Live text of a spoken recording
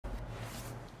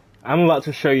I'm about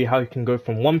to show you how you can go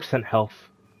from 1% health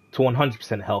to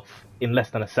 100% health in less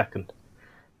than a second.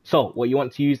 So what you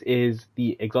want to use is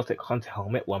the exotic hunter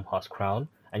helmet, One Pass Crown,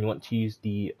 and you want to use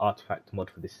the artifact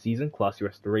mod for this season, Classy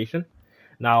Restoration.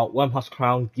 Now, One Pass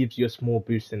Crown gives you a small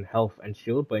boost in health and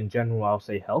shield, but in general I'll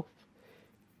say health.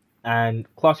 And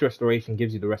Classy Restoration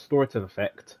gives you the restorative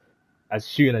effect as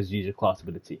soon as you use your class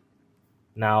ability.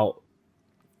 Now,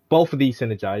 both of these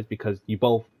synergize because they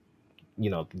both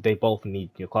need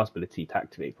your class ability to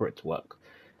activate for it to work.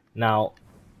 Now,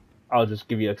 I'll just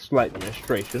give you a slight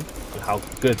demonstration on how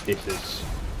good this is.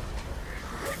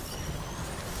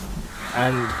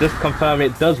 And just confirm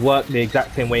it does work the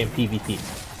exact same way in PvP.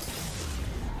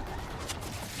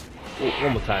 Ooh,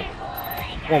 one more time.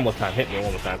 One more time. Hit me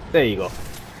one more time. There you go.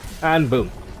 And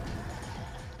boom.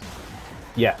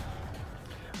 Yeah.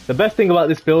 The best thing about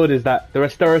this build is that the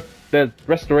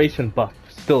restoration buff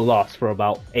still lasts for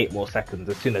about 8 more seconds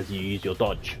as soon as you use your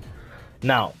dodge.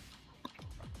 Now,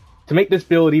 to make this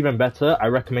build even better, I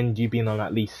recommend you being on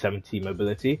at least 70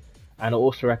 mobility. And I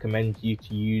also recommend you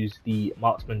to use the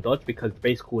marksman dodge because the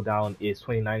base cooldown is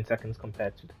 29 seconds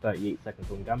compared to the 38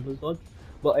 seconds on gambler's dodge.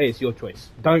 But hey, it's your choice.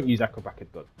 Don't use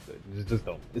acrobatic dodge. Just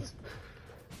don't.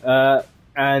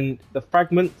 And the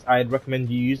fragments I'd recommend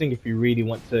you using if you really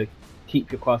want to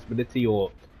keep your class ability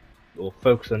or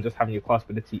focus on just having your class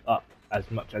ability up as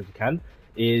much as you can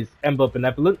is Ember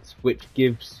Benevolence, which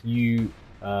gives you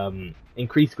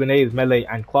increased grenades, melee,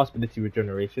 and class ability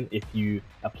regeneration if you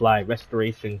apply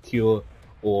Restoration, Cure,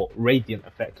 or Radiant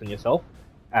effect on yourself.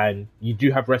 And you do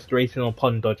have Restoration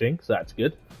upon dodging, so that's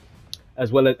good.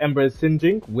 As well as Ember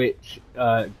Singeing, which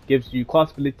gives you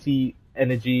class ability,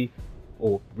 energy,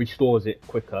 or restores it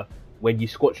quicker when you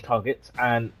scorch targets.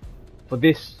 And for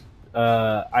this,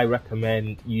 I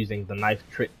recommend using the Knife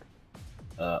Trick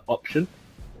option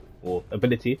or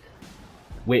ability,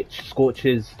 which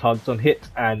scorches targets on hit,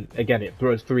 and again it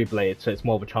throws 3 blades, so it's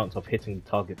more of a chance of hitting the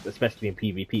targets, especially in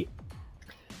PvP.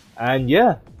 And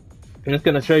yeah, I'm just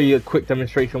going to show you a quick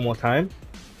demonstration one more time,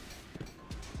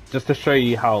 just to show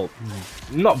you how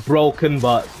not broken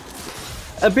but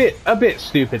a bit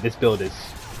stupid this build is.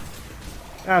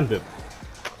 And boom,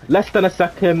 less than a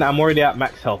second, I'm already at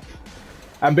max health.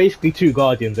 I'm basically 2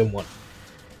 guardians in one.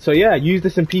 So yeah, use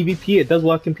this in PvP. It does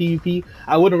work in PvP.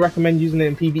 I wouldn't recommend using it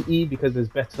in PvE because there's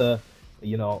better,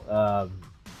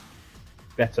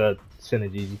 better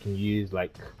synergies you can use,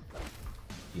 like,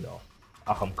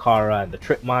 Ahamkara and the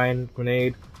Trip Mine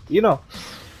grenade.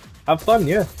 Have fun,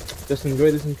 yeah. Just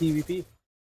enjoy this in PvP.